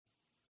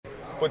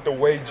but the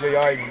way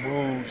J.I.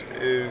 moves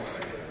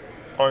is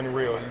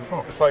unreal.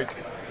 It's like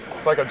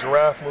a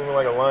giraffe moving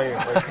like a lion.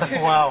 Like,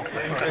 wow.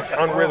 It's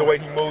unreal the way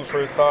he moves for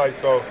his size.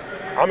 So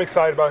I'm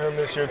excited about him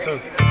this year too.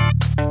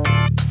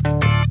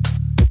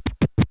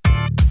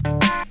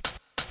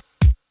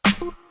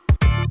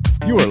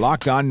 You are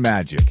Locked On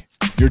Magic,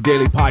 your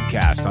daily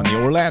podcast on the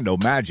Orlando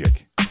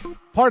Magic.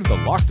 Part of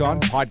the Locked On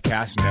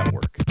Podcast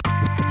Network.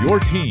 Your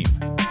team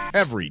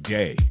every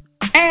day.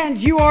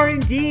 And you are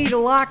indeed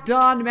Locked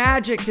On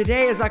Magic.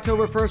 Today is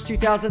October 1st,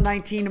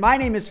 2019. My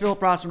name is Philip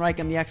Rossman-Reich.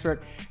 I'm the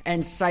expert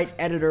and site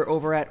editor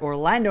over at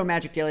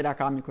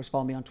OrlandoMagicDaily.com. And of course,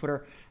 follow me on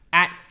Twitter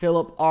at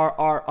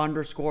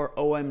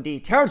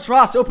PhilipRR_OMD. Terrence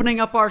Ross opening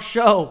up our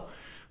show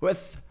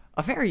with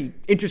a very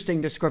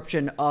interesting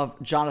description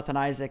of Jonathan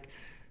Isaac.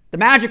 The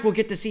Magic will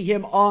get to see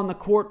him on the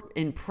court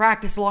in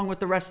practice along with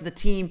the rest of the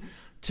team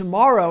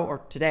tomorrow, or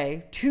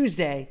today,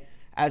 Tuesday,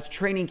 as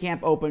training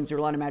camp opens. The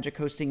Orlando Magic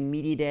hosting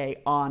Media Day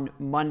on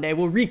Monday.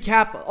 We'll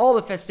recap all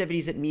the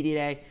festivities at Media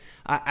Day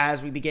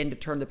as we begin to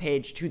turn the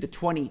page to the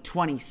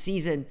 2020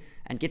 season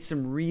and get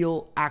some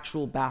real,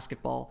 actual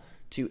basketball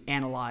to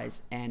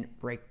analyze and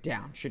break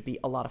down. Should be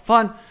a lot of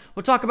fun.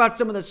 We'll talk about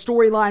some of the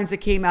storylines that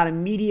came out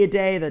in Media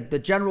Day, the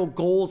general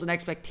goals and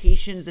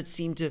expectations that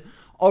seem to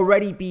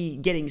already be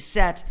getting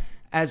set,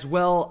 as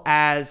well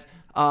as,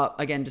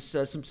 again, just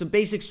some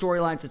basic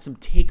storylines and some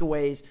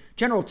takeaways,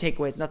 general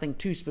takeaways, nothing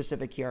too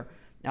specific here,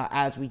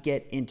 as we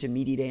get into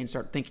Media Day and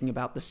start thinking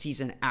about the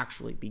season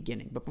actually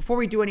beginning. But before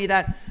we do any of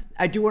that,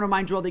 I do want to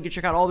remind you all that you can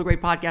check out all the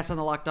great podcasts on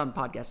the Locked On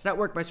Podcast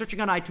Network by searching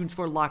on iTunes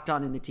for Locked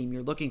On and the team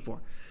you're looking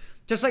for.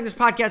 Just like this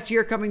podcast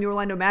here covering the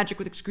Orlando Magic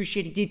with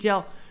excruciating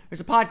detail,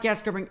 there's a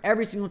podcast covering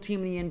every single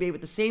team in the NBA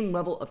with the same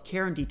level of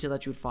care and detail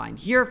that you would find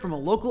here from a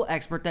local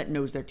expert that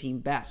knows their team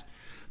best.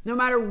 No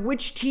matter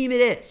which team it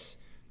is,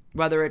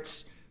 whether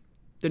it's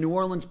the New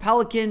Orleans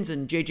Pelicans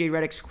and J.J.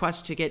 Redick's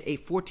quest to get a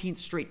 14th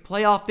straight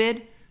playoff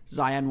bid,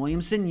 Zion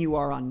Williamson, you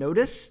are on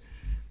notice.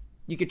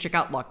 You can check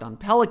out Locked On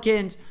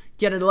Pelicans,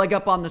 get a leg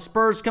up on the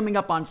Spurs coming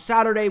up on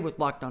Saturday with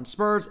Locked On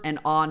Spurs, and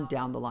on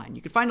down the line.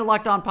 You can find a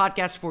Locked On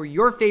podcast for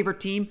your favorite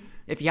team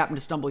if you happen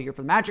to stumble here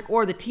for the Magic,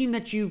 or the team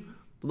that you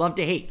love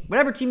to hate.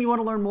 Whatever team you want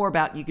to learn more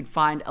about, you can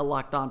find a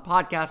Locked On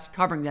podcast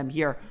covering them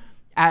here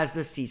as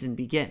the season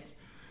begins.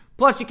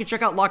 Plus, you can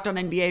check out Locked On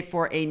NBA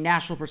for a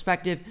national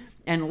perspective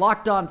and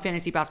Locked On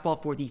Fantasy Basketball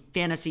for the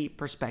fantasy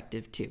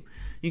perspective too.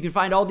 You can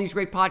find all these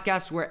great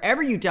podcasts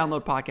wherever you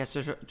download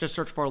podcasts. Just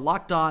search for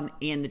Locked On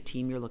and the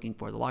team you're looking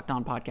for. The Locked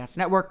On Podcast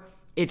Network.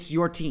 It's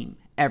your team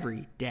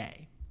every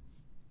day.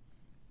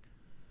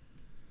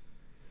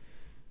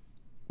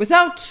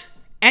 Without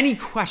any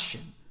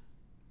question,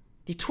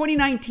 the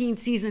 2019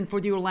 season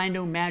for the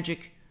Orlando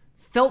Magic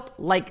felt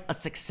like a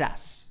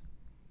success.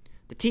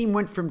 The team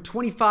went from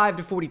 25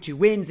 to 42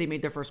 wins. They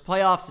made their first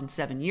playoffs in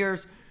 7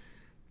 years.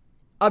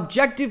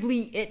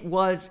 Objectively, it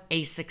was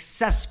a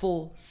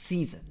successful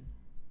season.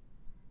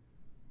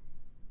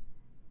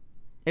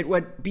 It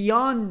went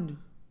beyond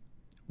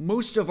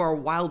most of our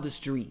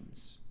wildest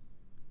dreams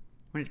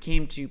when it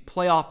came to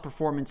playoff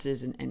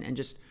performances and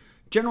just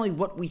generally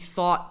what we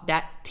thought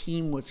that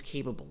team was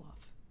capable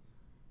of.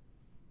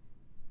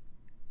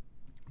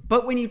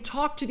 But when you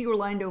talk to the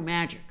Orlando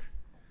Magic,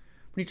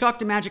 when you talk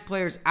to Magic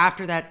players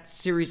after that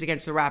series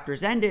against the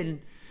Raptors ended,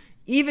 and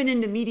even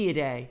into Media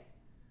Day,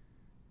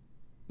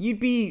 you'd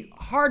be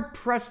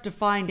hard-pressed to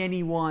find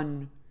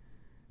anyone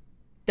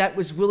that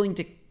was willing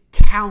to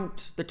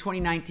count the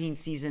 2019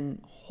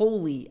 season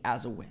wholly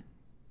as a win.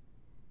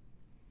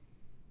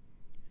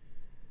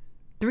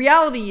 The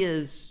reality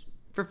is,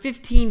 for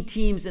 15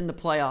 teams in the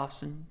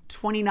playoffs and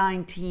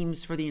 29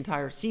 teams for the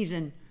entire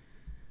season,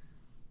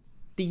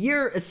 the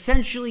year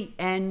essentially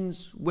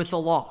ends with a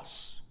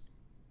loss.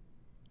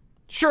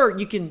 Sure,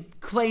 you can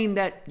claim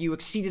that you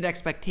exceeded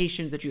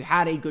expectations, that you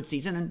had a good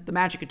season, and the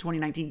Magic in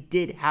 2019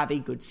 did have a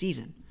good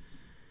season.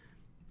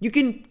 You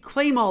can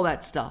claim all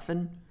that stuff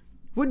and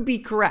would be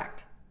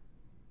correct.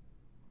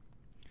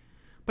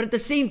 But at the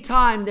same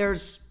time,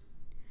 there's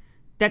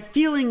that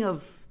feeling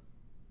of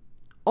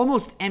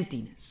almost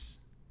emptiness.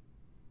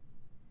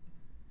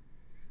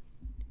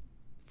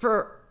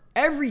 For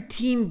every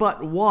team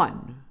but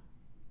one,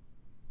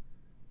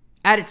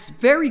 at its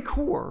very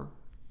core,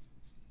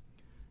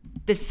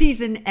 the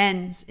season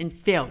ends in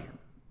failure.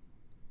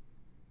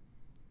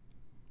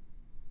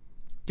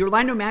 The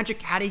Orlando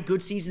Magic had a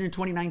good season in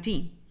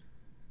 2019,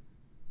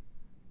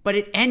 but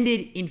it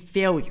ended in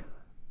failure.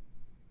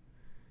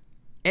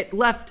 It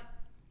left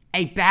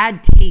a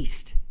bad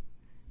taste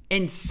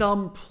in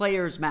some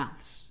players'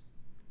 mouths.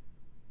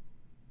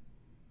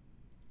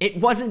 It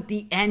wasn't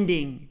the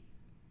ending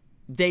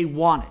they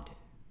wanted.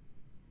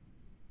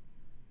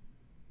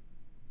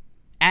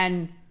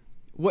 And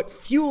what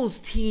fuels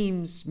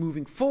teams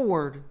moving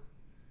forward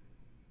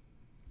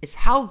is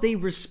how they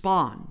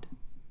respond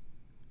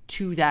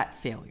to that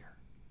failure.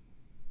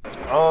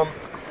 It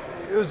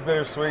was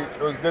bittersweet.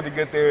 It was good to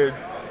get there.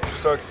 It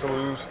sucks to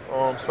lose,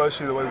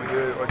 especially the way we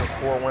did, like a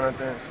 4-1, I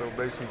think. So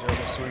basically,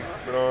 general sweep.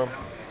 But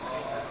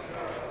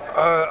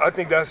I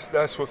think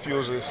that's what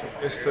fuels us.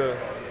 It's to,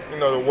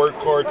 to work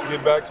hard to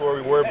get back to where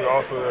we were, but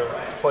also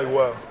to play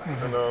well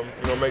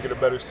and make it a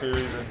better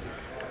series and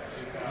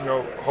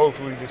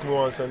hopefully just move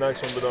on to the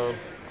next one. But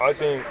I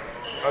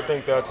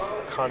think that's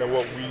kind of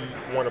what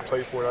we want to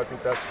play for, and I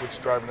think that's what's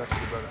driving us to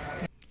get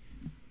better.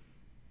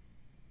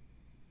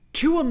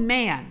 To a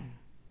man,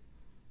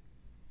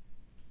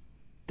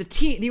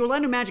 the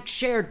Orlando Magic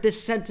shared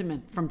this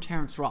sentiment from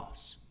Terrence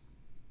Ross.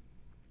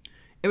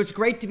 It was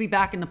great to be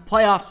back in the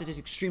playoffs. It is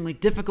extremely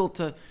difficult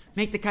to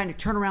make the kind of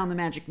turnaround the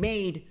Magic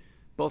made,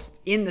 both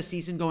in the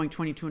season, going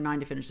 22-9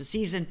 to finish the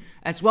season,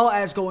 as well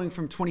as going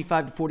from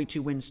 25 to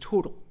 42 wins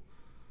total.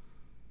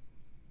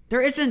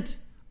 There isn't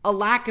a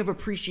lack of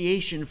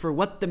appreciation for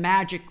what the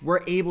Magic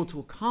were able to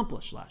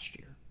accomplish last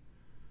year.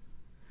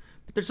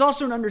 But there's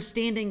also an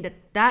understanding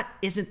that that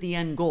isn't the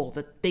end goal,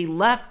 that they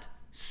left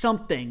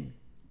something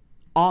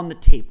on the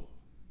table.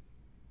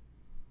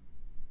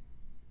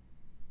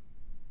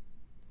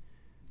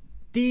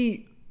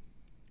 The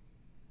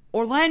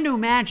Orlando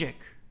Magic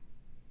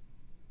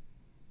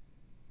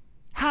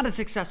had a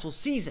successful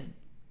season,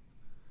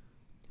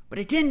 but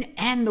it didn't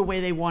end the way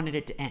they wanted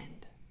it to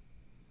end.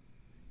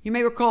 You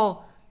may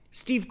recall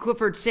Steve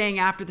Clifford saying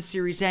after the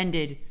series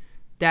ended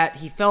that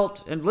he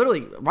felt, and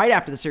literally right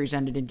after the series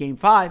ended in Game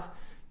 5,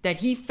 that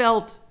he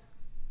felt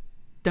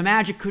the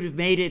Magic could have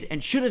made it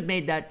and should have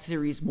made that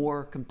series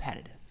more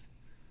competitive.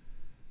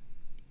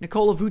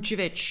 Nikola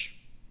Vucevic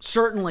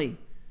certainly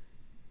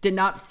did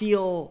not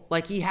feel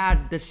like he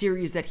had the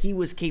series that he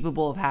was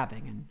capable of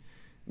having.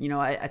 And,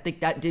 I think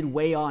that did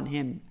weigh on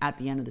him at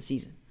the end of the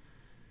season.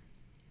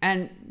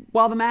 And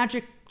while the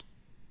Magic,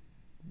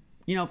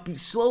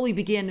 slowly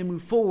began to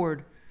move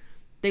forward,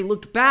 they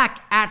looked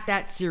back at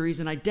that series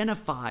and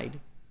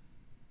identified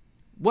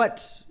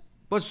what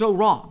was so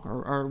wrong,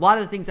 or a lot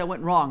of the things that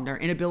went wrong, their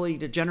inability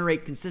to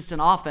generate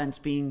consistent offense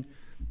being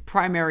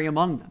primary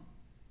among them.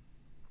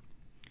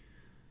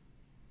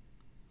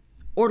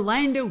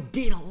 Orlando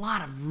did a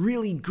lot of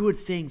really good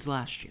things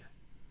last year.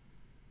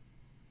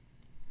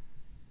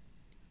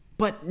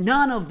 But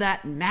none of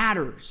that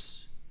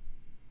matters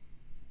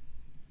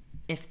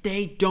if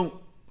they don't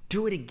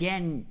do it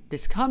again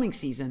this coming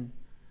season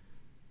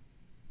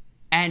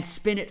and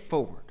spin it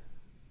forward.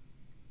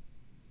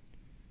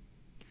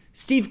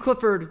 Steve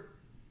Clifford,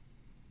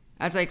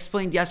 as I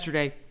explained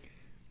yesterday,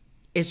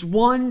 is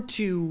one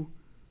to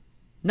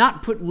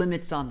not put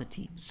limits on the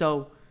team.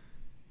 So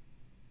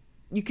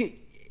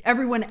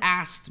everyone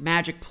asked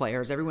Magic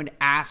players, everyone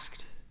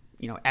asked,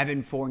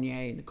 Evan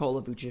Fournier,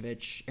 Nikola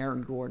Vucevic,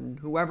 Aaron Gordon,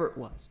 whoever it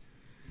was,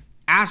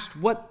 asked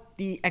what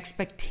the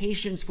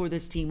expectations for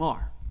this team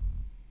are.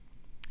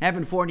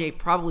 Evan Fournier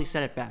probably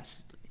said it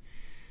best.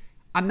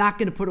 I'm not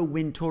going to put a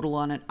win total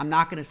on it. I'm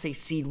not going to say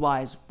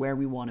seed-wise where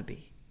we want to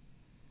be.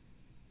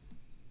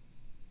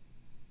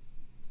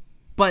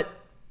 But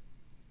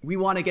we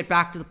want to get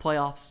back to the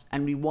playoffs,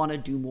 and we want to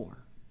do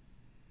more.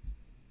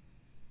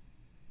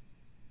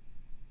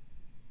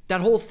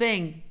 That whole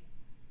thing,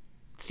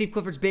 Steve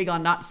Clifford's big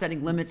on not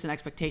setting limits and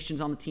expectations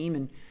on the team,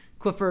 and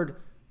Clifford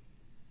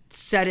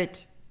said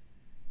it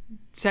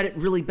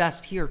really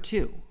best here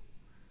too.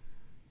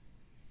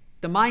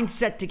 The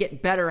mindset to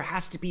get better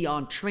has to be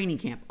on training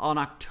camp, on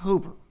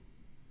October.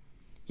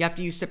 You have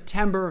to use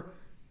September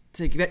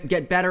to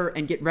get better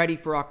and get ready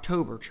for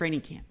October,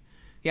 training camp.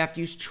 You have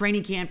to use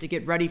training camp to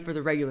get ready for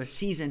the regular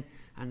season,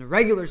 and the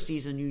regular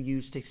season you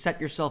use to set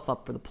yourself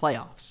up for the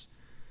playoffs.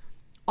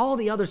 All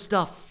the other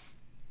stuff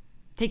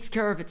takes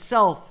care of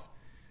itself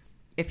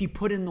if you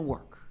put in the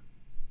work.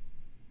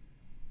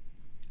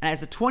 And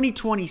as the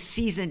 2020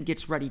 season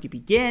gets ready to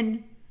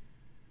begin,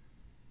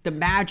 the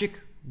Magic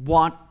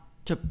want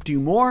to do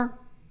more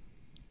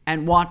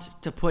and want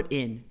to put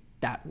in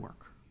that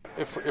work.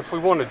 If we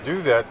want to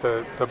do that,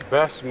 the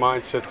best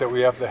mindset that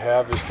we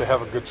have is to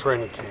have a good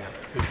training camp,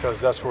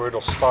 because that's where it'll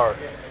start.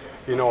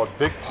 A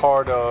big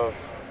part of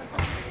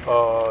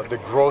the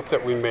growth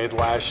that we made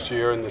last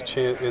year and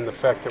the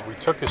fact that we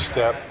took a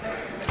step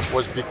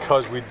was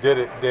because we did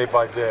it day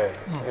by day.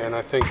 And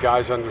I think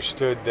guys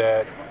understood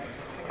that,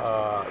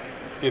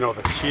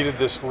 the key to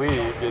this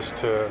league is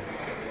to,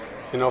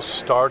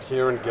 start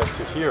here and get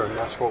to here. And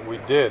that's what we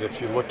did. If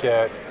you look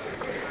at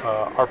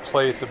our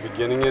play at the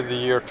beginning of the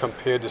year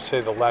compared to,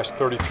 say, the last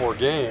 34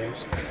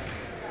 games,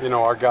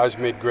 our guys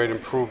made great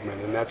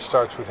improvement. And that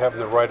starts with having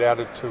the right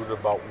attitude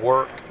about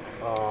work,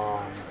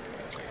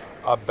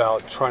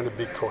 about trying to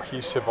be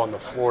cohesive on the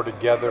floor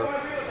together.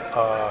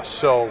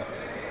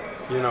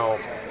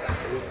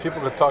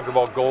 People can talk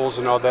about goals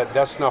and all that.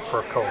 That's not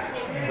for a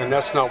coach. And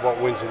that's not what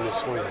wins in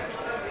this league.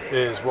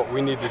 Is what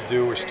we need to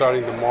do is,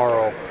 starting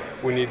tomorrow,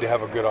 we need to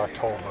have a good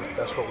October.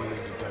 That's what we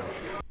need to do.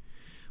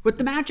 With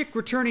the Magic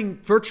returning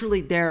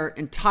virtually their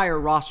entire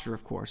roster,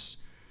 of course,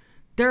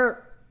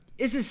 there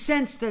is a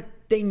sense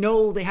that they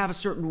know they have a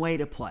certain way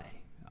to play.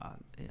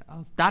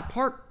 That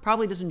part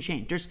probably doesn't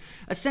change. There's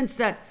a sense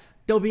that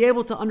they'll be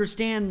able to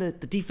understand the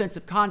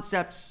defensive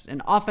concepts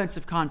and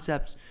offensive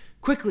concepts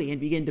quickly and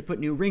begin to put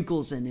new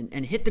wrinkles in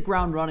and hit the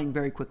ground running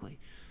very quickly.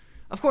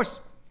 Of course,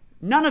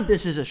 none of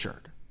this is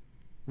assured.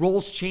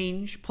 Roles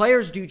change,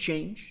 players do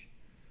change,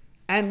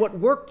 and what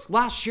worked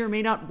last year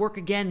may not work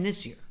again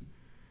this year.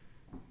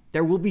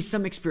 There will be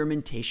some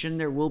experimentation,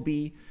 there will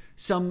be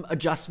some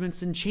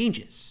adjustments and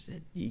changes.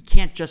 You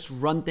can't just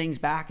run things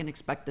back and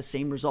expect the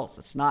same results.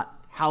 That's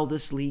not how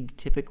this league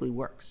typically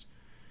works.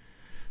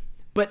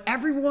 But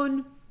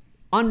everyone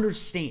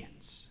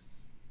understands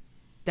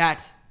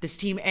that this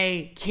Team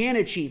A can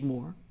achieve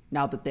more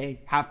now that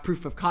they have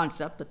proof of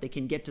concept that they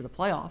can get to the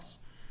playoffs.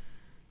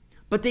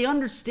 But they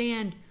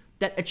understand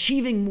that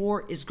achieving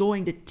more is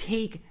going to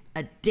take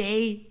a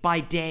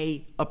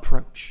day-by-day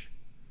approach.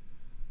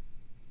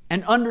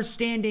 An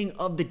understanding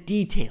of the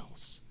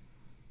details.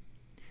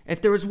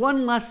 If there was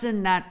one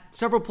lesson that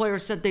several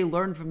players said they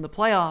learned from the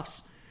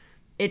playoffs,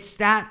 it's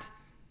that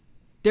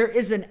there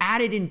is an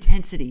added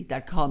intensity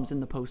that comes in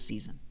the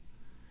postseason.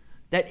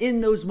 That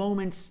in those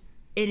moments,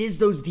 it is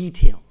those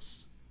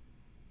details.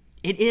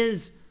 It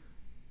is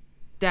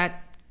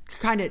that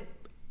kind of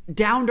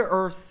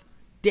down-to-earth,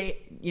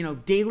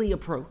 daily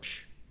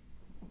approach,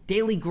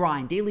 daily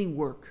grind, daily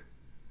work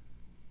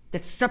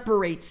that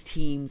separates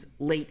teams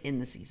late in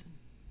the season.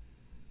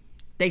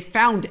 They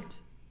found it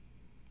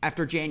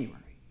after January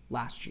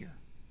last year.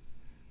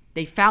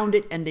 They found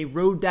it and they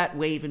rode that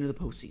wave into the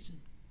postseason.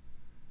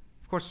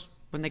 Of course,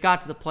 when they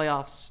got to the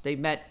playoffs, they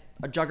met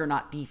a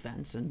juggernaut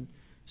defense and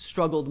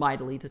struggled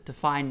mightily to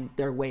find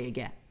their way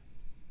again.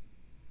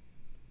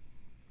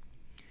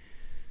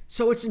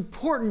 So it's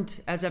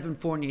important, as Evan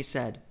Fournier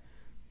said,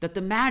 that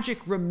the Magic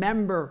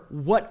remember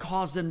what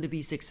caused them to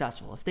be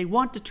successful. If they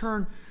want to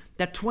turn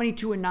that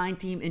 22-9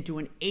 team into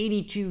an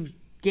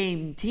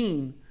 82-game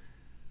team,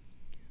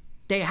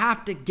 they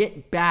have to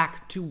get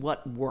back to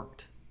what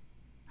worked.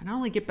 And not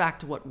only get back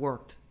to what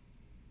worked,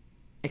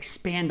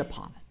 expand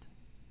upon it.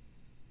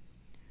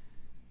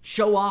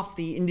 Show off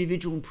the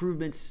individual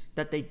improvements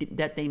that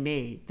they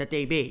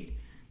made,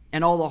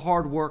 and all the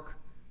hard work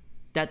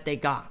that they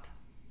got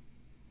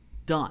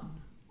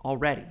done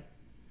already.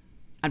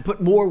 And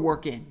put more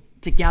work in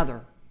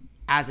together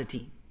as a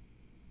team.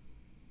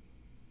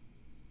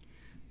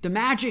 The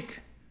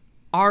Magic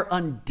are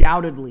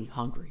undoubtedly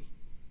hungry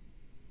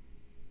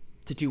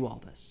to do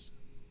all this.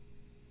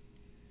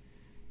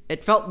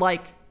 It felt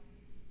like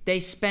they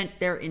spent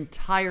their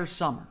entire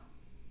summer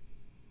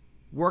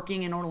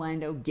working in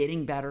Orlando,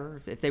 getting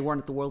better, if they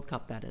weren't at the World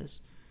Cup, that is,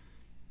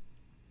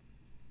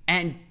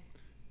 and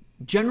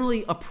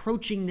generally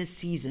approaching this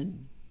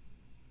season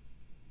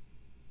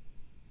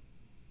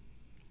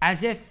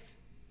as if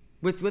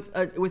with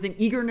an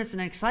eagerness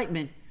and an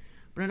excitement,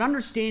 but an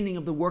understanding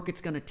of the work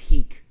it's going to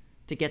take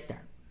to get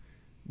there.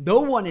 No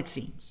one, it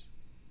seems,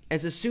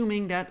 is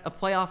assuming that a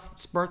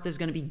playoff berth is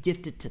going to be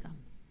gifted to them.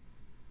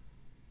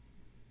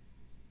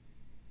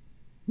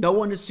 No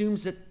one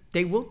assumes that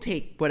they will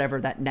take whatever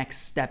that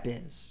next step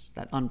is,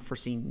 that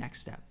unforeseen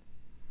next step.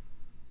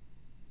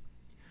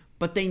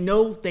 But they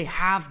know they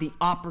have the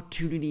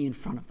opportunity in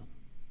front of them.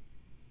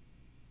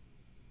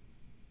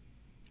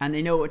 And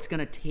they know it's going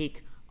to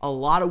take a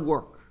lot of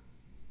work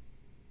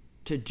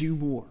to do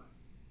more,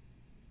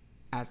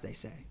 as they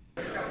say.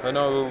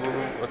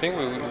 I think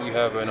we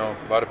have a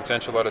lot of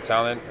potential, a lot of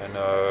talent, and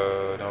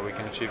we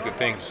can achieve good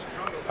things.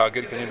 How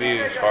good can it be?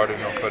 It's hard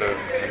to put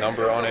a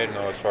number on it,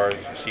 as far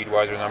as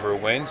seed-wise or number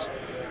of wins.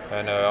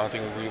 And I don't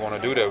think we want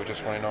to do that. We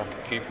just want to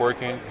keep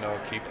working,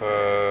 keep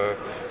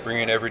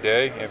bringing every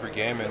day, every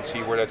game, and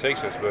see where that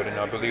takes us. But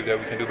I believe that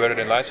we can do better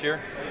than last year.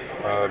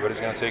 But it's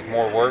going to take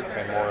more work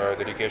and more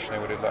dedication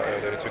than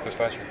it took us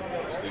last year.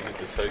 To get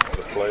the taste of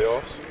the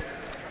playoffs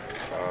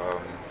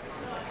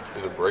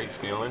is a great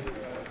feeling.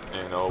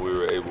 We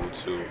were able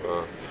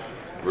to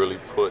really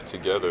put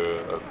together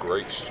a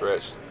great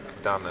stretch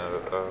down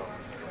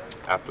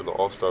after the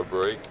All-Star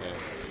break,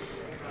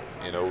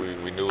 and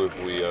we knew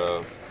if we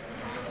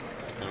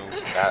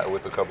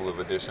with a couple of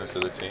additions to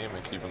the team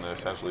and keeping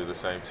essentially the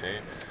same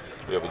team,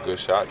 we have a good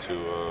shot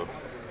to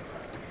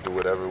do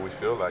whatever we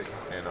feel like.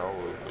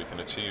 We can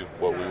achieve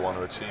what we want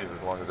to achieve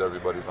as long as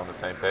everybody's on the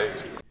same page.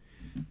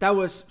 That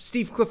was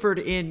Steve Clifford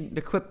in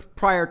the clip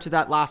prior to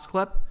that last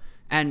clip,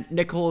 and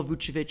Nikola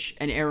Vucevic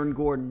and Aaron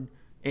Gordon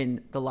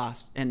in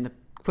the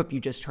clip you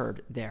just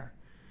heard there.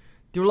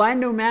 The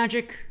Orlando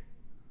Magic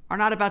are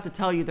not about to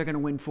tell you they're going to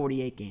win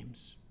 48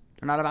 games.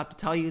 They're not about to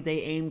tell you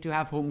they aim to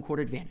have home court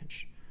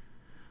advantage.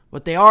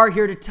 What they are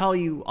here to tell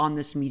you on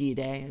this media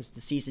day, as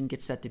the season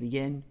gets set to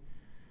begin,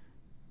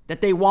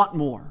 that they want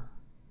more.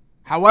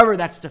 However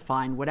that's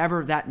defined,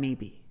 whatever that may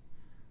be.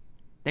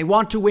 They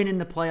want to win in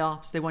the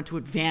playoffs. They want to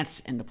advance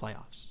in the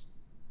playoffs.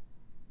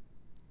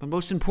 But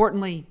most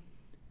importantly,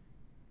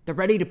 they're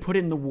ready to put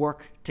in the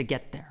work to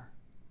get there.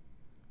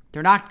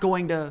 They're not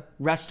going to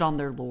rest on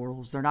their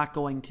laurels. They're not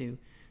going to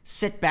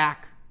sit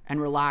back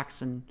and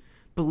relax and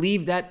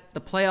believe that the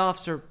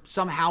playoffs are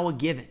somehow a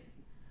given.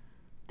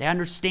 They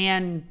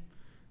understand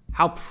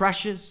how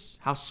precious,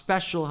 how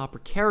special, how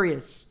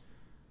precarious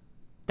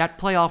that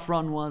playoff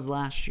run was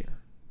last year.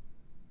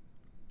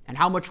 And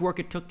how much work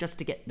it took just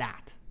to get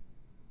that.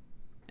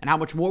 And how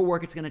much more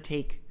work it's going to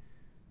take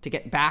to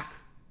get back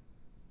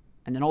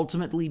and then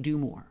ultimately do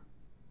more.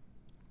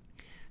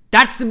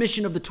 That's the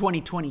mission of the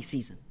 2020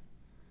 season.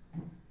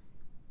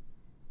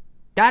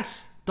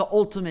 That's the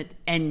ultimate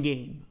end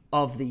game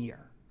of the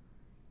year.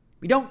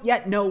 We don't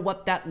yet know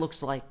what that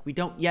looks like. We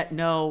don't yet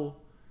know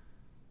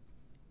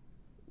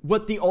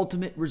what the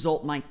ultimate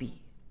result might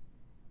be.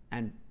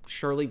 And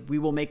surely we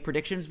will make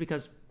predictions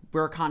because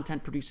we're a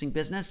content producing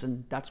business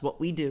and that's what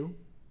we do.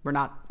 We're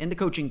not in the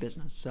coaching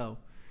business. So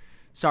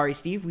sorry,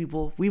 Steve, we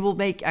will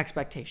make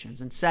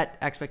expectations and set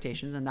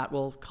expectations, and that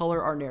will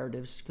color our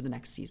narratives for the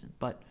next season.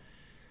 But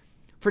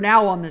for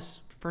now, on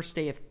this first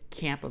day of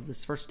camp, of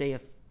this first day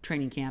of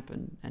training camp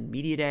and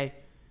media day,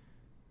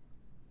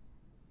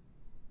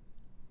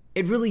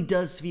 it really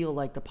does feel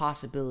like the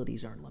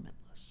possibilities are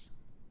limitless.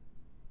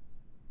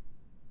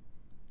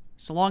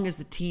 So long as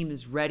the team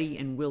is ready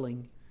and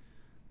willing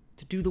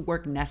to do the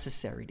work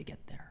necessary to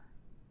get there.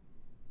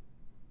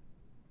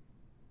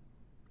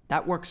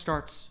 That work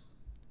starts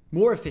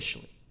more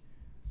officially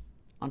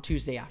on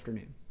Tuesday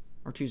afternoon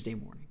or Tuesday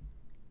morning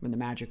when the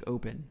Magic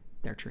open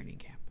their training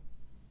camp.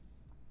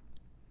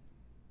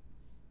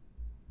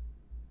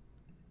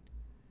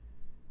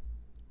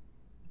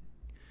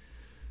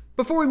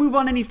 Before we move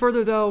on any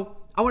further, though,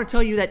 I want to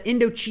tell you that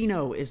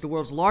Indochino is the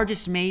world's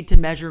largest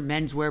made-to-measure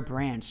menswear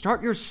brand.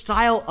 Start your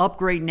style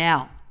upgrade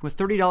now with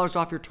 $30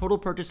 off your total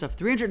purchase of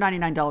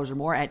 $399 or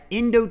more at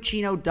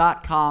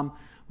Indochino.com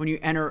when you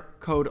enter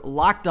code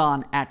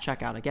LOCKEDON at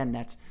checkout. Again,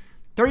 that's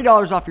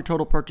 $30 off your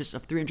total purchase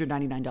of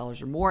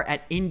 $399 or more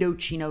at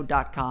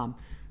Indochino.com.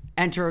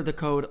 Enter the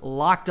code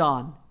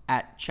LOCKEDON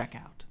at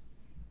checkout.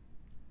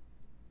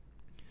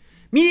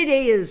 Media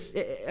Day is,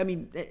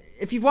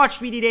 if you've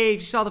watched Media Day, if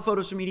you saw the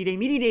photos from Media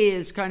Day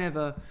is kind of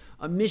a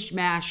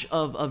mishmash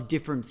of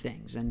different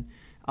things. And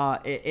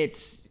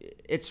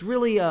it's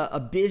really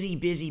a busy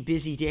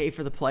day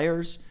for the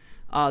players.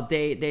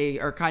 They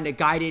are kind of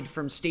guided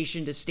from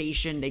station to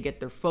station. They get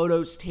their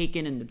photos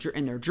taken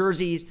in their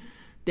jerseys.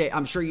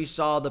 I'm sure you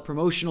saw the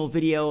promotional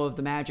video of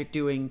the Magic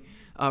doing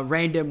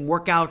random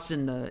workouts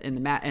in the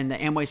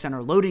Amway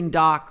Center loading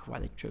dock. Why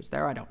they chose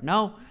there, I don't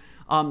know.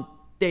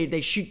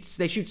 They shoot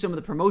some of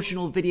the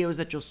promotional videos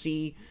that you'll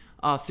see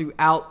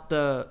throughout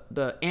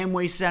the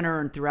Amway Center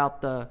and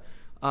throughout the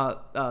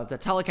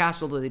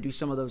telecast, although they do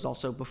some of those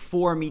also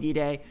before Media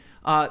Day.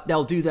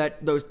 They'll do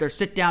their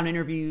sit-down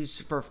interviews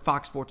for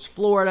Fox Sports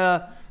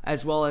Florida,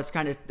 as well as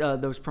kind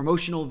of those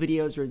promotional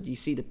videos where you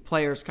see the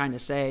players kind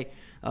of say,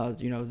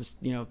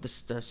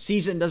 the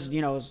season does,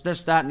 is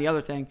this, that, and the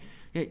other thing.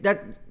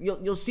 That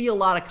you'll see a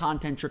lot of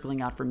content trickling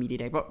out from Media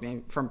Day, but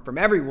from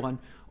everyone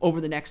over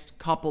the next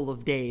couple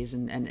of days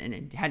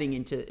and heading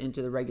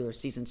into the regular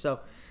season. So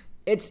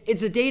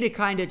it's a day to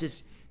kind of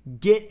just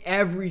get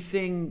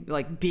everything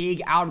like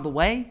big out of the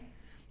way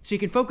so you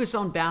can focus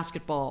on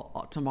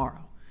basketball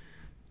tomorrow.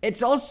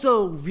 It's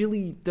also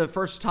really the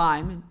first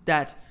time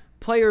that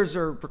players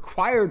are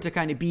required to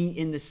kind of be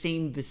in the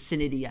same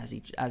vicinity as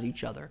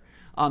each other.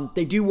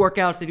 They do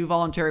workouts, they do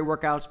voluntary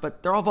workouts,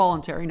 but they're all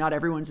voluntary. Not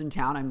everyone's in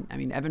town.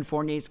 Evan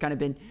Fournier's kind of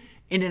been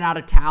in and out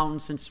of town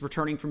since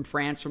returning from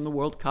France from the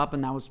World Cup,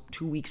 and that was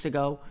 2 weeks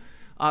ago.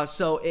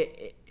 So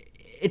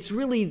it's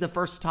really the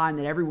first time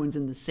that everyone's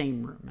in the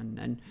same room.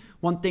 And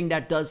one thing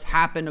that does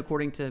happen,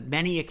 according to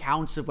many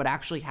accounts of what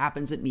actually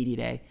happens at Media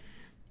Day,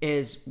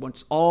 is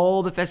once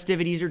all the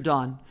festivities are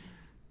done,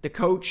 the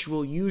coach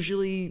will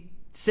usually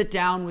sit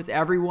down with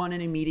everyone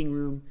in a meeting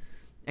room,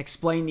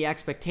 explain the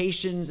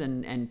expectations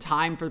and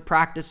time for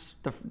practice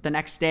the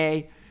next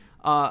day,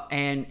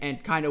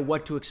 and kind of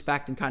what to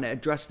expect and kind of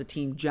address the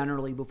team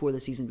generally before the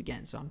season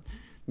begins. So,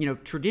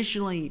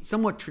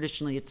 somewhat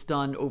traditionally, it's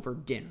done over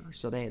dinner.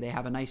 So they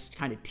have a nice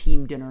kind of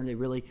team dinner. They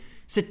really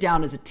sit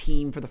down as a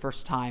team for the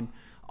first time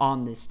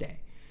on this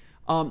day.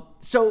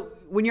 So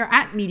when you're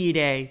at Media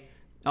Day,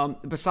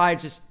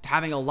 besides just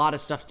having a lot of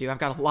stuff to do, I've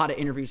got a lot of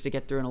interviews to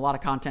get through and a lot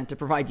of content to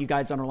provide you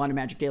guys on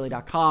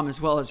OrlandoMagicDaily.com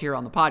as well as here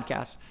on the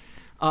podcast.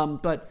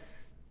 But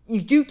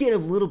you do get a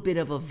little bit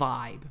of a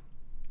vibe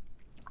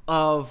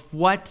of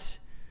what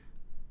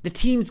the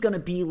team's going to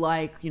be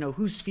like,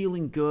 who's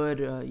feeling good,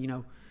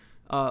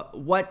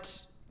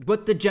 what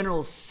the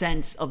general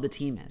sense of the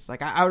team is.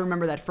 Like, I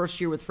remember that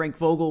first year with Frank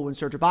Vogel when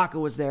Serge Ibaka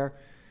was there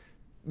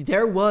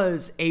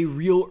was a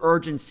real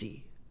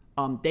urgency.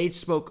 They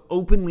spoke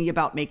openly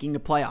about making the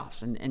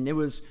playoffs, and it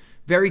was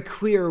very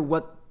clear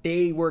what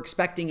they were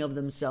expecting of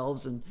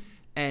themselves and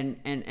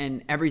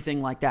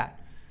everything like that.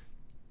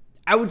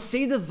 I would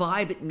say the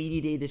vibe at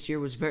Media Day this year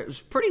was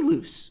pretty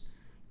loose.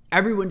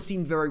 Everyone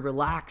seemed very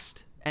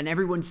relaxed, and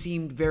everyone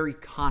seemed very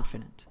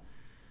confident.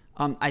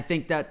 I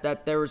think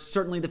that there was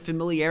certainly the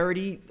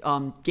familiarity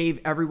gave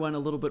everyone a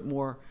little bit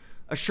more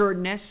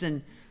assuredness.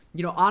 And,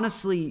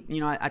 honestly,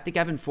 I think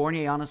Evan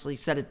Fournier honestly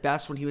said it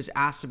best when he was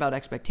asked about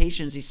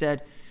expectations. He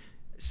said,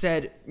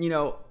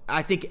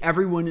 I think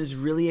everyone is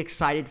really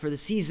excited for the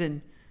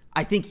season.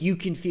 I think you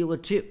can feel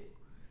it too.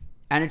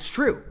 And it's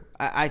true.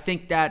 I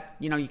think that,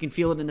 you can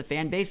feel it in the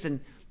fan base, and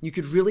you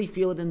could really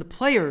feel it in the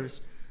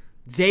players.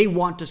 They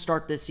want to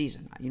start this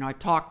season. I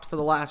talked for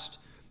the last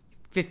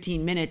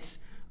 15 minutes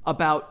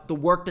about the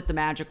work that the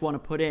Magic want to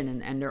put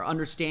in and their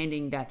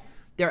understanding that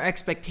their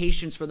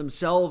expectations for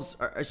themselves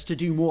is to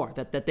do more,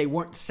 that they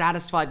weren't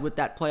satisfied with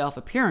that playoff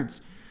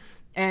appearance.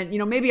 And,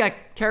 maybe I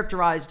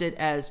characterized it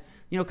as,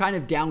 kind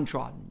of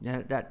downtrodden,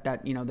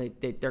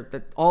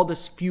 that all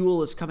this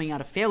fuel is coming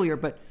out of failure,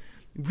 but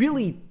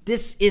really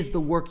this is the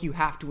work you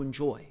have to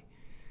enjoy.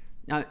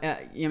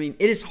 It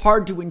is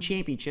hard to win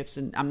championships,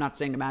 and I'm not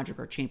saying the Magic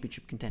are a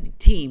championship contending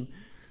team,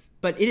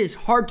 but it is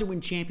hard to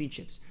win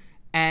championships.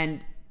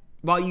 And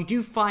while you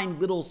do find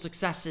little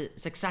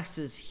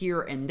successes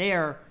here and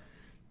there,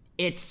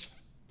 it's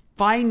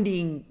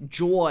finding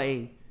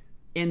joy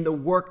in the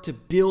work to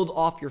build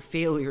off your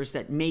failures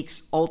that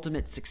makes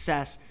ultimate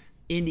success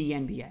in the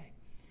NBA.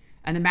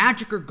 And the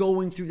Magic are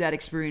going through that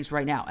experience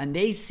right now, and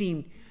they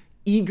seem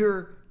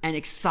eager and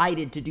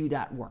excited to do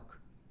that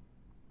work.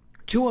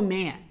 To a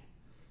man,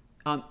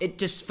 it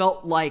just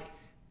felt like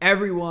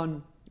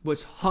everyone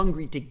was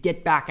hungry to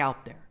get back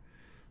out there.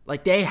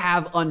 Like they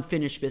have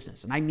unfinished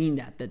business. And I mean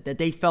that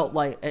they felt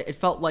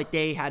like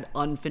they had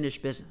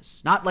unfinished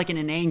business. Not like in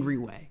an angry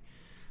way,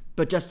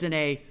 but just in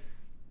a,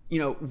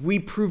 we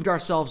proved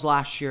ourselves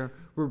last year.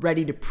 We're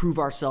ready to prove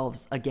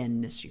ourselves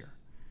again this year.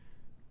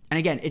 And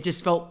again, it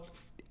just felt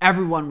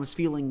everyone was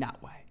feeling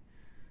that way.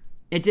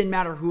 It didn't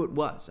matter who it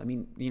was. I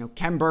mean,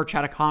 Kem Birch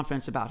had a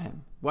confidence about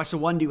him. Wes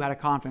Iwundu had a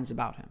confidence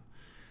about him.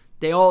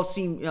 They all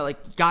seem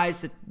like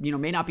guys that,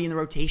 may not be in the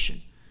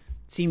rotation,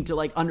 seem to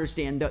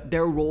understand that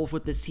their role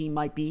with this team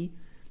might be,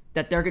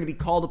 that they're going to be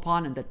called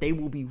upon and that they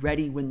will be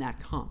ready when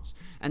that comes.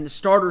 And the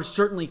starters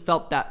certainly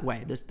felt that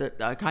way.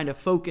 The kind of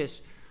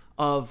focus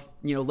of,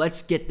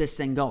 let's get this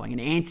thing going. An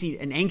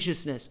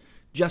anxiousness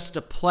just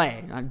to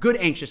play. A good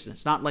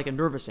anxiousness, not like a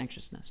nervous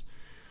anxiousness.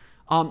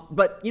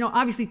 But,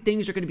 obviously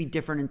things are going to be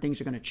different and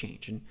things are going to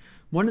change. And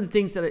one of the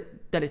things that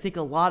I think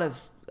a lot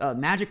of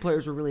Magic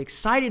players were really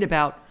excited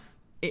about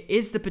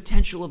is the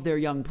potential of their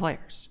young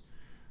players.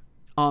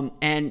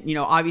 And,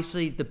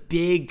 obviously the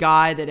big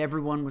guy that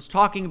everyone was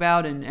talking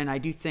about, and I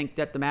do think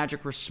that the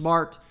Magic were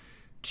smart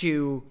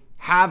to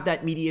have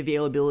that media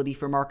availability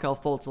for Markelle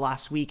Fultz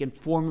last week and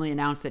formally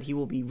announce that he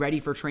will be ready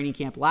for training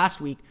camp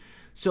last week,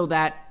 so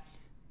that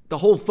the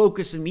whole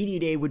focus of media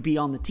day would be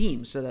on the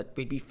team, so that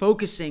we'd be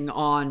focusing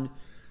on,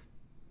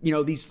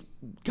 these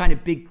kind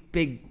of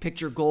big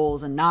picture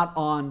goals and not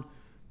on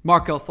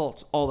Markelle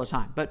Fultz all the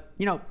time. But,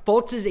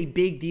 Fultz is a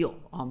big deal.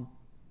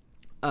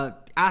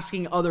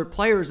 Asking other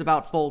players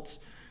about Fultz,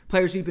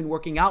 players who've been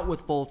working out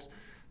with Fultz,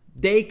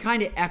 they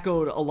kind of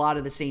echoed a lot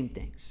of the same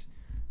things.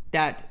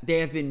 That they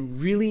have been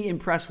really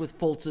impressed with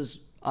Fultz's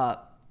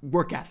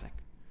work ethic.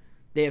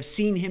 They have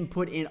seen him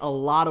put in a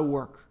lot of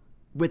work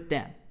with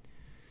them.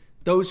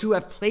 Those who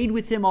have played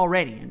with him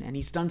already, and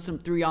he's done some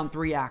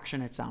 3-on-3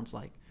 action, it sounds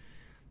like,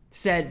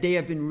 said they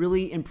have been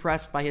really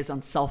impressed by his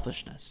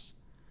unselfishness.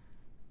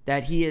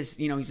 That he is,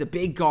 he's a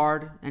big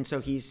guard, and so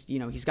he's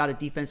got a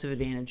defensive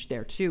advantage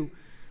there too.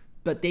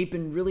 But they've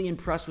been really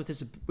impressed with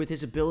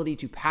his ability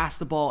to pass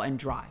the ball and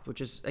drive,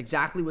 which is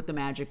exactly what the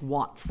Magic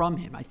want from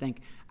him, I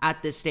think,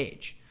 at this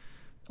stage.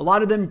 A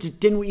lot of them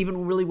didn't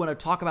even really want to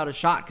talk about a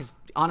shot because,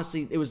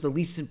 honestly, it was the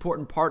least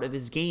important part of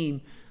his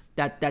game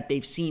that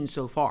they've seen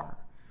so far.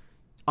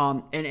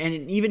 And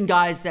even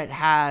guys that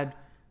had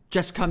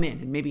just come in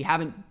and maybe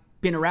haven't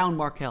been around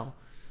Markelle,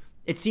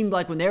 it seemed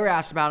like when they were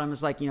asked about him,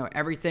 it's like,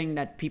 everything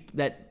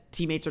that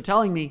teammates are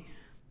telling me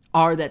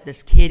are that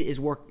this kid is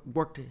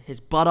worked his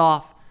butt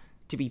off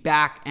to be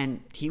back,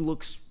 and he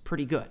looks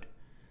pretty good.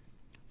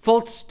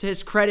 Fultz, to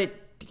his credit,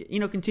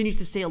 continues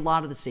to say a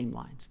lot of the same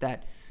lines,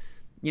 that,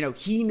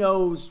 he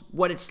knows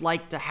what it's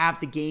like to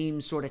have the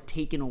game sort of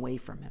taken away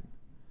from him,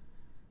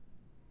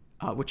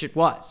 which it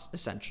was,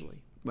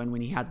 essentially, when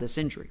he had this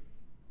injury.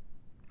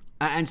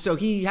 And so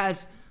he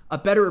has a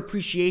better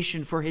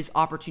appreciation for his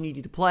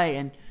opportunity to play,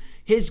 and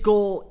his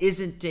goal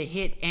isn't to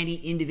hit any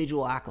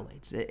individual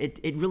accolades.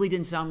 It really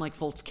didn't sound like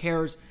Fultz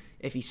cares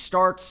if he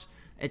starts.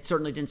 It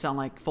certainly didn't sound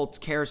like Fultz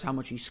cares how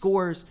much he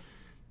scores.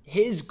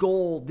 His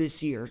goal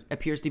this year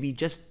appears to be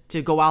just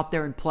to go out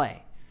there and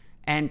play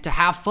and to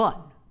have fun.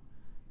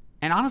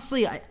 And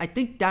honestly, I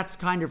think that's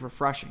kind of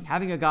refreshing.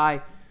 Having a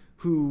guy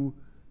who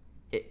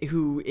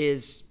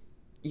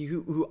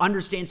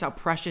understands how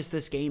precious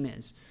this game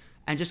is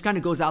and just kind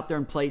of goes out there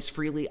and plays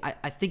freely,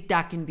 I think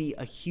that can be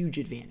a huge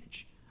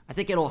advantage. I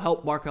think it'll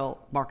help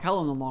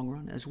Markelle in the long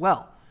run as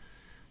well.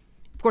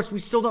 Of course, we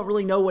still don't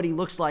really know what he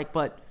looks like,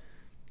 but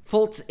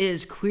Fultz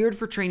is cleared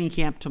for training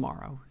camp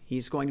tomorrow.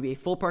 He's going to be a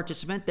full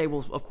participant. They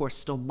will, of course,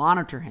 still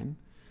monitor him.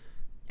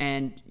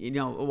 And,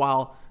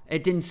 while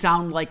it didn't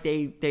sound like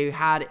they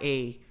had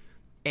a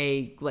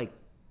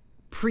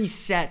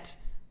preset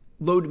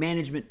load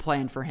management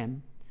plan for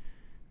him,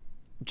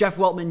 Jeff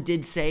Weltman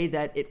did say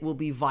that it will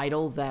be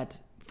vital that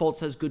Fultz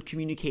has good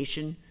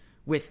communication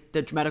with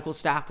the medical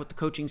staff, with the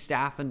coaching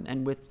staff,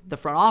 and with the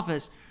front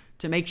office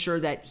to make sure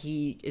that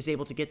he is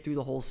able to get through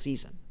the whole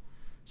season.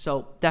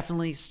 So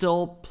definitely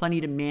still plenty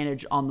to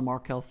manage on the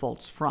Markelle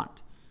Fultz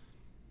front.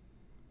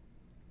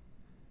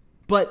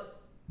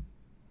 But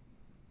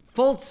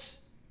Fultz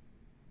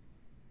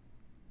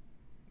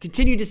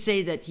continued to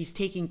say that he's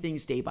taking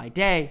things day by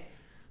day,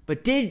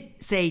 but did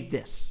say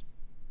this.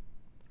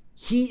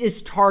 He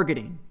is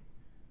targeting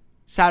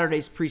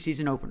Saturday's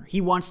preseason opener. He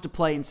wants to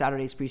play in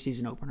Saturday's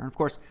preseason opener. And of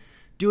course,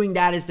 doing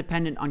that is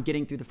dependent on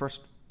getting through the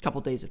first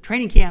couple days of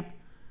training camp.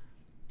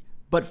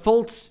 But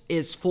Fultz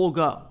is full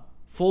go,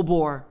 full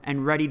bore,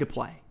 and ready to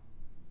play.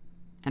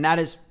 And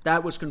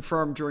that was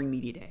confirmed during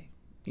media day.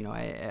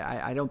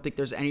 I don't think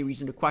there's any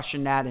reason to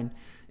question that. And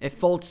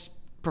if Fultz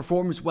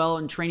performs well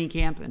in training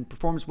camp and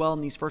performs well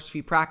in these first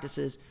few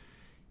practices,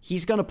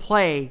 he's going to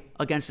play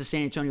against the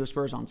San Antonio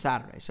Spurs on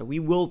Saturday. So we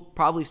will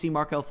probably see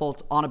Markelle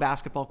Fultz on a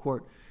basketball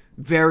court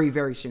very,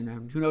 very soon.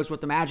 And who knows what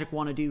the Magic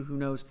want to do? Who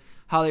knows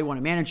how they want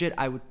to manage it?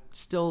 I would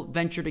still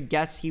venture to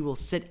guess he will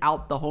sit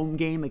out the home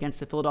game against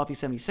the Philadelphia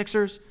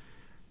 76ers,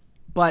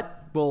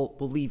 but we'll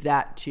leave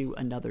that to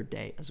another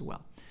day as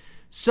well.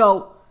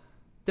 So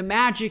the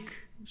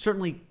Magic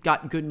certainly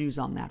got good news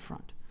on that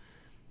front.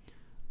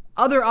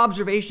 Other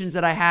observations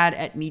that I had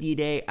at media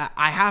day,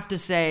 I have to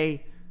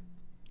say,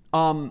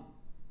 there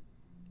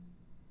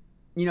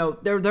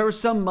was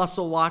some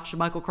muscle watch.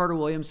 Michael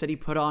Carter-Williams said he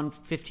put on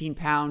 15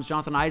 pounds.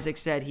 Jonathan Isaac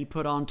said he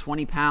put on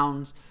 20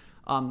 pounds.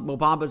 Mo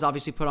Bamba's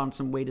obviously put on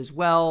some weight as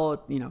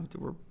well.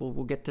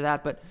 We'll get to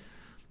that. But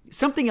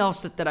something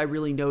else that I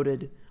really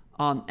noted,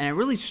 and it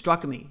really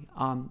struck me,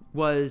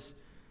 was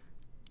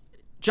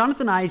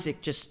Jonathan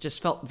Isaac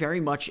just felt very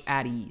much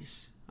at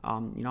ease.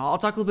 I'll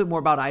talk a little bit more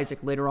about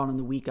Isaac later on in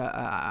the week.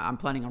 I'm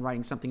planning on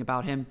writing something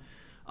about him.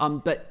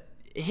 But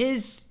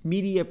his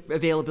media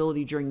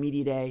availability during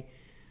media day,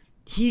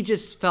 he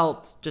just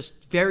felt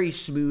just very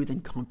smooth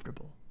and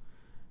comfortable.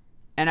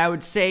 And I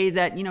would say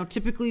that,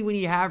 typically when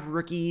you have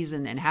rookies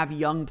and have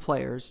young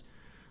players,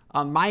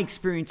 my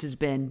experience has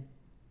been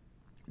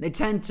they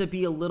tend to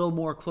be a little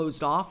more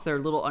closed off. They're a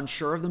little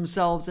unsure of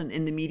themselves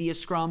in the media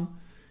scrum.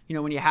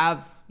 When you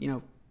have,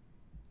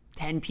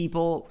 10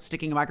 people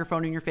sticking a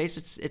microphone in your face,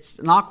 it's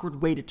an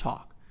awkward way to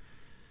talk.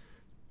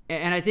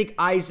 And I think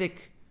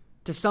Isaac,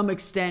 to some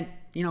extent,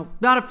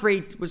 not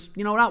afraid, was,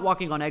 not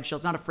walking on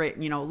eggshells, not afraid,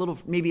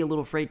 maybe a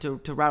little afraid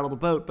to rattle the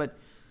boat, but,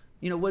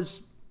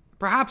 was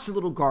perhaps a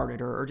little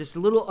guarded or just a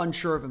little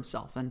unsure of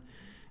himself. And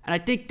I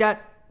think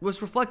that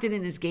was reflected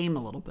in his game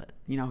a little bit.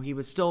 He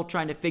was still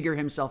trying to figure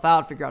himself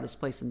out, figure out his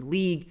place in the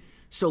league,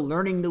 still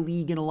learning the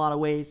league in a lot of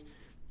ways.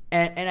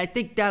 And I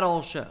think that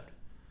all showed.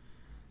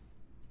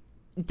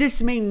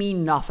 This may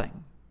mean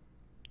nothing,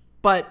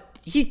 but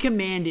he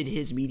commanded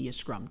his media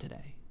scrum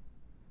today.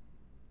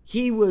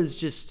 He was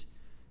just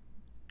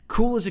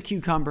cool as a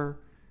cucumber,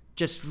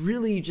 just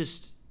really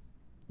just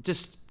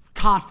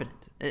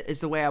confident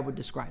is the way I would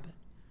describe it.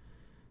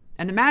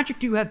 And the Magic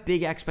do have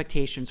big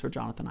expectations for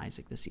Jonathan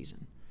Isaac this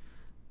season.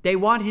 They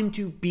want him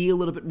to be a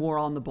little bit more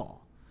on the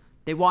ball.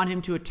 They want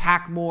him to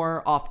attack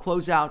more off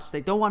closeouts.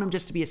 They don't want him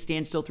just to be a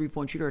standstill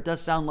three-point shooter. It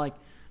does sound like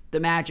the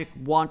Magic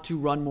want to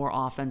run more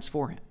offense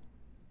for him.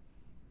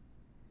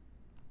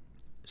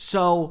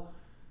 So,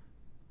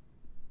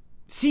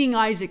 seeing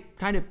Isaac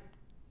kind of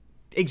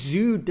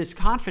exude this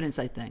confidence,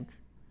 I think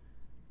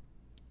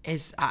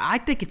it's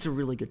a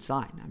really good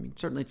sign. I mean,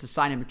 certainly it's a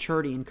sign of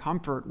maturity and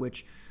comfort,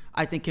 which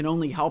I think can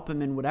only help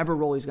him in whatever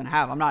role he's going to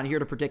have. I'm not here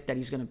to predict that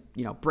he's going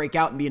to, break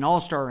out and be an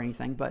all-star or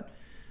anything, but,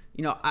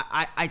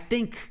 I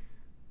think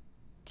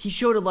he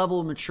showed a level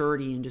of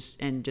maturity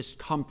and just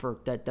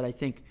comfort that I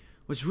think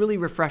was really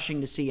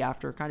refreshing to see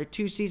after kind of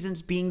 2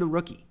 seasons being the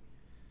rookie.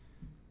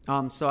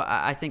 So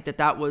I think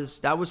that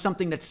was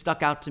something that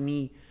stuck out to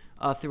me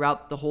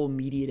throughout the whole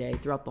media day,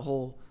 throughout the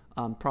whole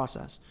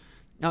process.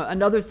 Now,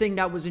 another thing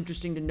that was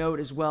interesting to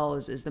note as well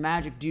is the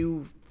Magic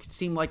do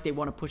seem like they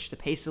want to push the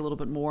pace a little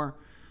bit more.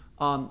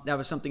 That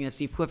was something that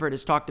Steve Clifford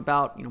has talked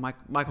about.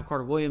 Michael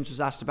Carter-Williams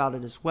was asked about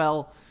it as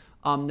well.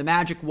 The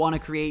Magic want to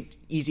create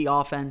easy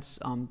offense.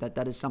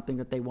 That is something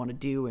that they want to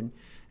do.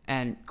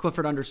 And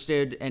Clifford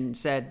understood and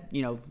said,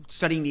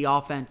 studying the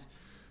offense,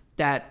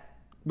 that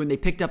when they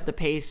picked up the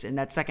pace in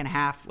that second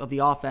half of the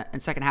offense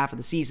and second half of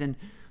the season,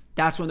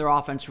 that's when their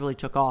offense really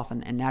took off.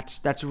 And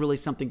that's really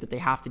something that they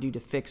have to do to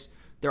fix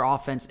their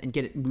offense and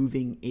get it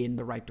moving in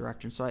the right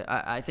direction. So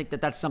I think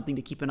that's something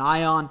to keep an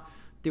eye on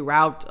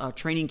throughout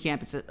training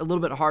camp. It's a little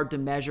bit hard to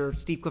measure.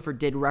 Steve Clifford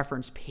did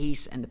reference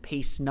pace and the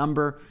pace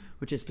number,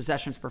 which is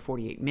possessions per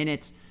 48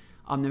 minutes.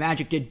 The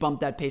Magic did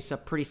bump that pace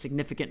up pretty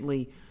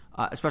significantly,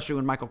 especially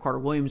when Michael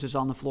Carter-Williams was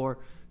on the floor.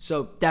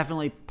 So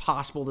definitely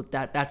possible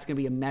that's going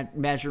to be a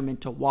measurement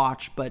to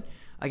watch. But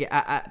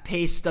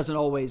pace doesn't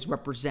always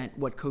represent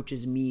what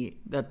coaches mean.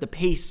 The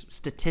pace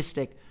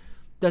statistic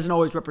doesn't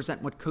always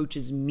represent what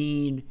coaches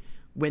mean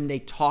when they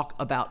talk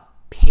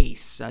about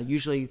pace.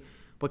 Usually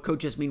what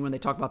coaches mean when they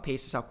talk about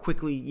pace is how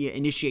quickly you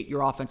initiate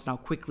your offense and how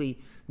quickly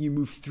you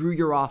move through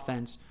your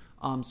offense.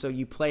 So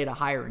you play at a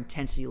higher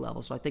intensity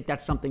level. So I think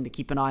that's something to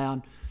keep an eye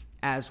on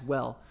as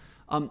well.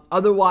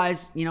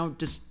 Otherwise,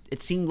 just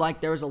it seemed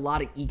like there was a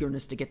lot of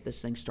eagerness to get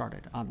this thing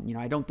started.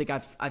 I don't think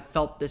I've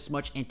felt this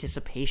much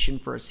anticipation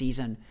for a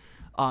season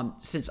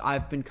since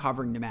I've been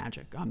covering the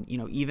Magic.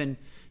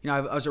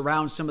 I was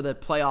around some of the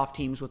playoff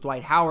teams with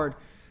Dwight Howard.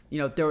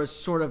 There was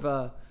sort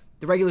of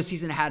the regular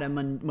season had a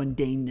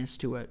mundaneness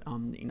to it.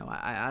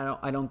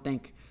 I don't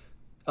think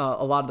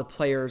a lot of the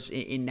players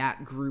in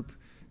that group,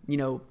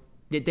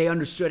 they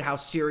understood how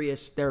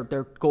serious their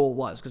goal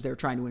was because they were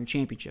trying to win a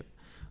championship.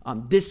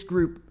 This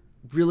group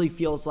really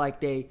feels like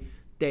they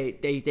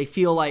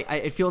feel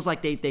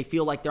like they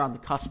feel like they're on the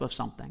cusp of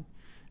something,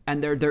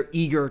 and they're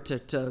eager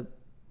to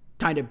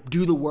kind of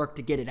do the work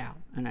to get it out.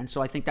 And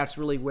so I think that's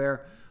really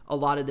where a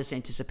lot of this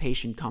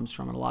anticipation comes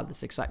from and a lot of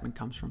this excitement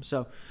comes from.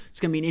 So it's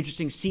going to be an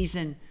interesting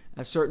season.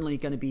 Certainly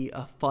going to be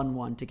a fun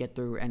one to get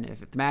through. And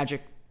if the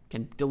Magic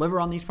can deliver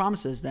on these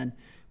promises, then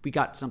we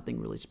got something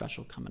really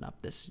special coming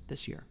up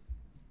this year.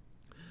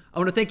 I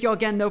want to thank you all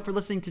again, though, for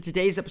listening to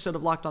today's episode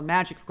of Locked On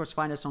Magic. Of course,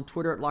 find us on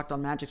Twitter at Locked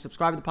On Magic.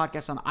 Subscribe to the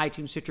podcast on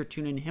iTunes, Stitcher,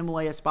 TuneIn,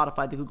 Himalaya,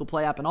 Spotify, the Google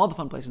Play app, and all the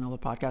fun places and all the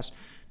podcasts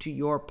to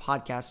your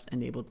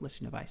podcast-enabled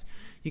listening device.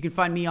 You can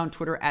find me on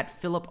Twitter at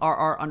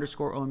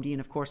PhilipRR_OMD. And,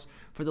 of course,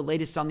 for the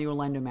latest on the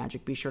Orlando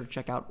Magic, be sure to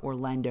check out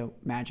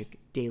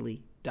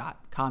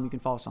OrlandoMagicDaily.com. You can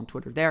follow us on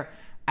Twitter there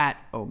at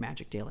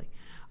OMagicDaily.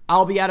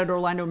 I'll be out at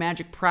Orlando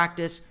Magic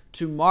practice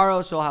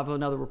tomorrow, so I'll have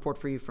another report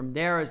for you from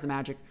there as the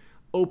Magic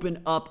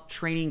open up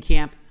training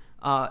camp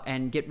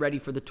and get ready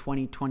for the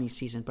 2020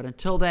 season. But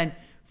until then,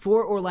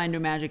 for Orlando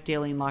Magic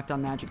Daily and Locked On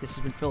Magic, this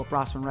has been Philip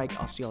Rossman-Reich.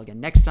 I'll see you all again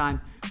next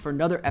time for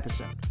another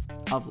episode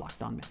of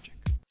Locked On Magic.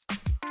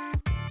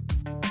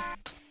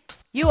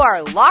 You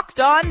are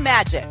Locked On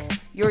Magic,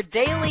 your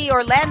daily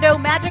Orlando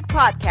Magic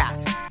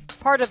podcast,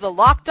 part of the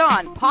Locked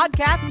On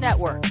Podcast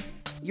Network,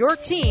 your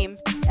team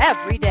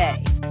every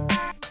day.